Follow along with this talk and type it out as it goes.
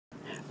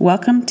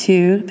Welcome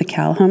to the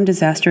CalHome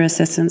Disaster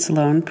Assistance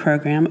Loan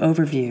Program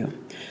Overview.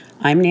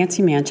 I'm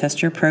Nancy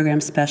Manchester,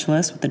 Program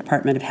Specialist with the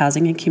Department of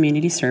Housing and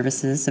Community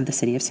Services of the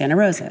City of Santa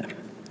Rosa.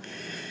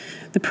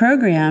 The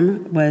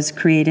program was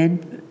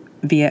created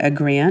via a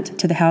grant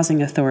to the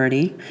Housing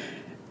Authority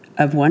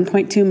of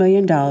 $1.2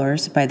 million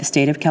by the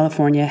State of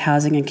California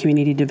Housing and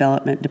Community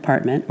Development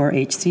Department, or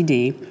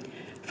HCD,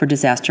 for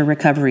disaster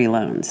recovery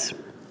loans.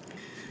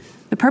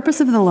 The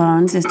purpose of the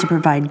loans is to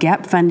provide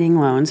gap funding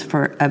loans of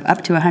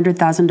up to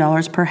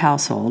 $100,000 per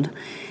household,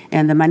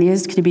 and the money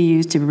is to be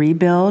used to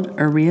rebuild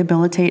or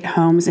rehabilitate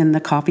homes in the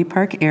Coffey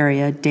Park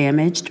area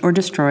damaged or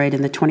destroyed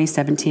in the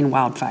 2017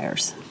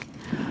 wildfires.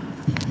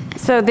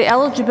 So the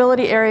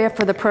eligibility area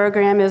for the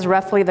program is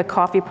roughly the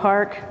Coffey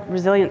Park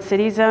Resilient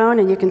City Zone,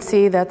 and you can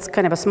see that's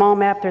kind of a small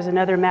map. There's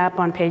another map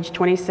on page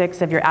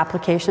 26 of your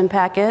application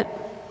packet.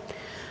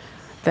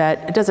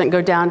 That it doesn't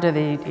go down to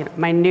the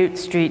minute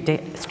street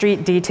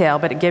detail,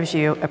 but it gives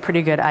you a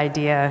pretty good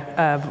idea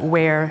of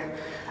where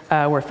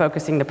we're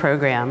focusing the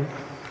program.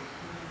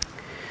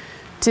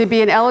 To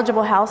be an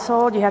eligible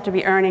household, you have to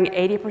be earning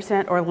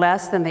 80% or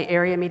less than the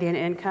area median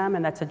income,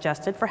 and that's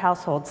adjusted for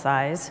household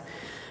size.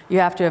 You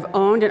have to have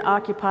owned and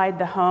occupied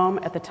the home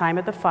at the time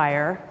of the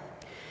fire,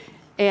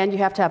 and you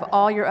have to have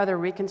all your other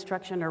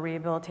reconstruction or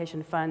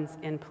rehabilitation funds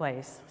in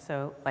place.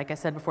 So, like I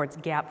said before, it's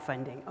gap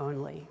funding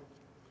only.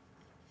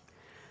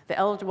 The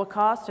eligible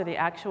costs are the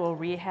actual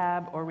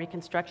rehab or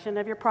reconstruction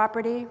of your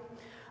property,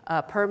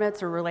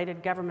 permits or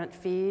related government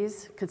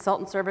fees,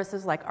 consultant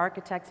services like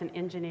architects and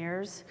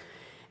engineers,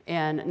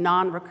 and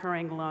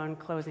non-recurring loan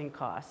closing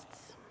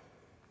costs.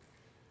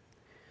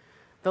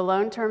 The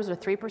loan terms are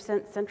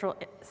 3%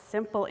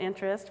 simple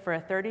interest for a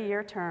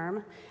 30-year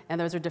term,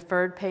 and those are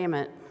deferred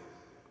payment.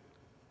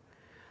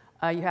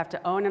 You have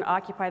to own and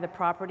occupy the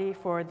property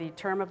for the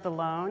term of the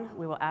loan.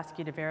 We will ask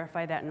you to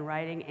verify that in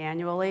writing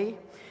annually.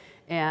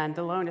 And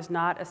the loan is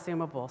not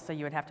assumable, so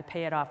you would have to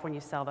pay it off when you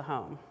sell the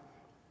home.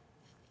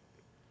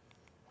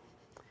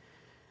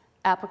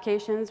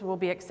 Applications will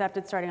be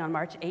accepted starting on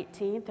March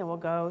 18th and will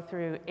go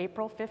through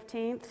April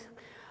 15th.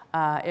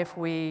 If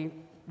we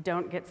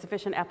don't get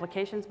sufficient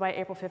applications by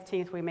April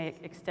 15th, we may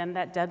extend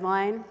that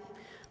deadline.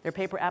 There are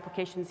paper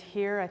applications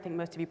here. I think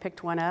most of you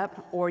picked one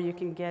up, or you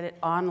can get it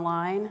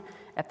online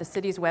at the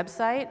city's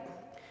website.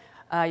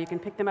 You can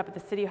pick them up at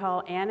the City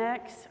Hall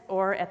Annex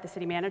or at the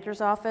City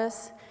Manager's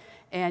office.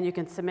 And you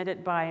can submit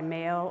it by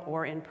mail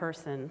or in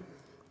person.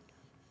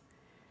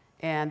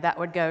 And that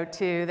would go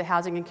to the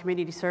Housing and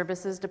Community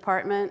Services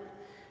Department,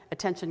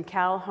 attention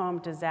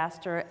CalHome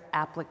Disaster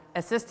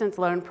Assistance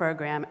Loan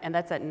Program, and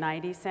that's at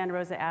 90 Santa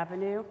Rosa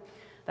Avenue.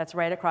 That's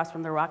right across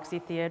from the Roxy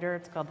Theater.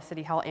 It's called the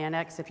City Hall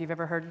Annex, if you've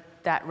ever heard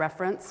that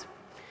reference.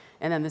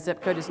 And then the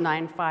zip code is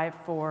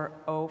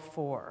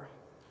 95404.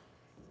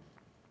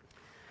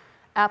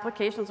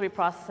 Applications will be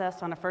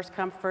processed on a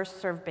first-come,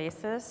 first-served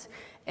basis,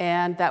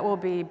 and that will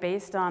be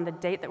based on the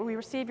date that we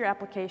receive your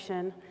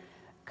application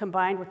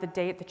combined with the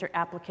date that your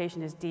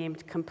application is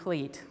deemed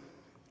complete.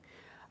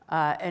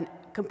 And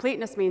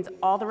completeness means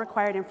all the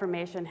required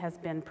information has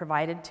been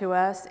provided to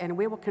us, and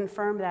we will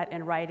confirm that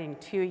in writing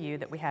to you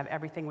that we have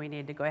everything we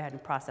need to go ahead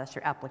and process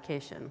your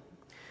application.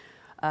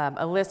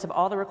 A list of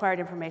all the required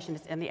information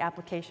is in the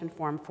application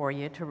form for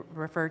you to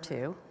refer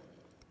to.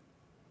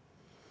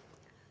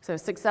 So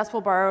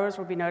successful borrowers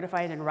will be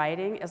notified in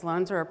writing as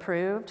loans are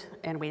approved,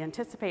 and we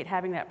anticipate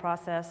having that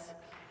process,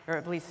 or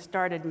at least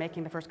started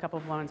making the first couple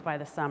of loans by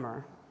the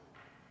summer.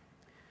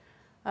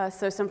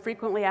 So some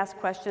frequently asked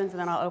questions, and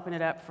then I'll open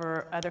it up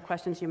for other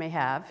questions you may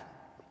have.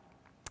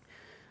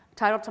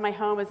 Title to my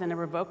home is in a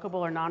revocable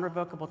or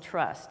non-revocable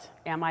trust.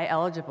 Am I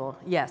eligible?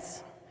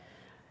 Yes.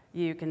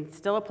 You can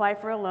still apply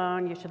for a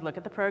loan. You should look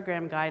at the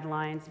program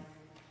guidelines.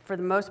 For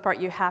the most part,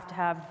 you have to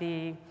have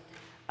the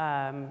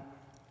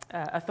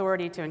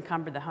authority to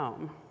encumber the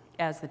home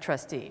as the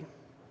trustee.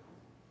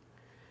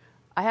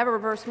 I have a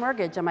reverse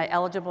mortgage. Am I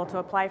eligible to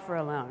apply for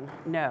a loan?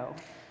 No.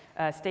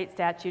 State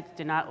statutes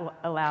do not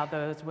allow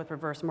those with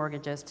reverse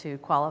mortgages to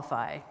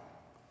qualify.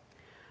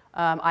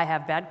 I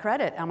have bad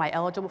credit. Am I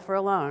eligible for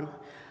a loan?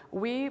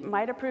 We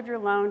might approve your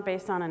loan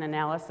based on an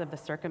analysis of the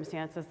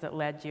circumstances that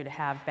led you to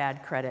have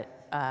bad credit.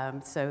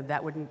 So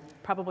that would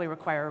probably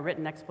require a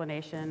written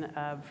explanation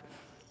of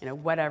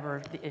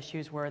whatever the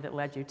issues were that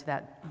led you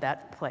to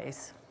that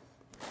place.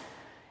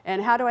 And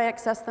how do I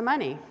access the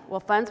money? Well,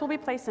 funds will be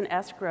placed in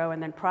escrow,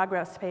 and then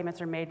progress payments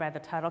are made by the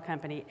title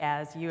company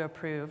as you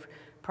approve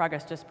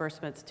progress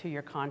disbursements to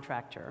your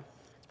contractor.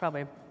 It's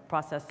probably a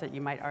process that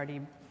you might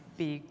already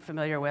be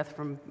familiar with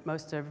from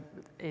most of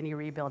any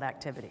rebuild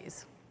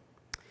activities.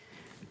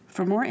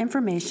 For more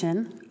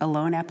information, a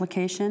loan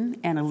application,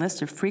 and a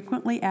list of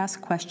frequently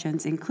asked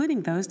questions,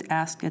 including those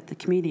asked at the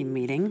community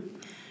meeting,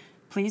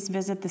 please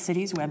visit the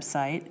city's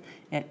website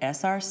at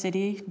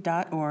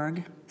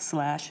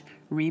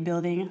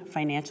srcity.org/rebuilding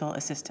financial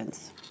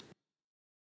assistance.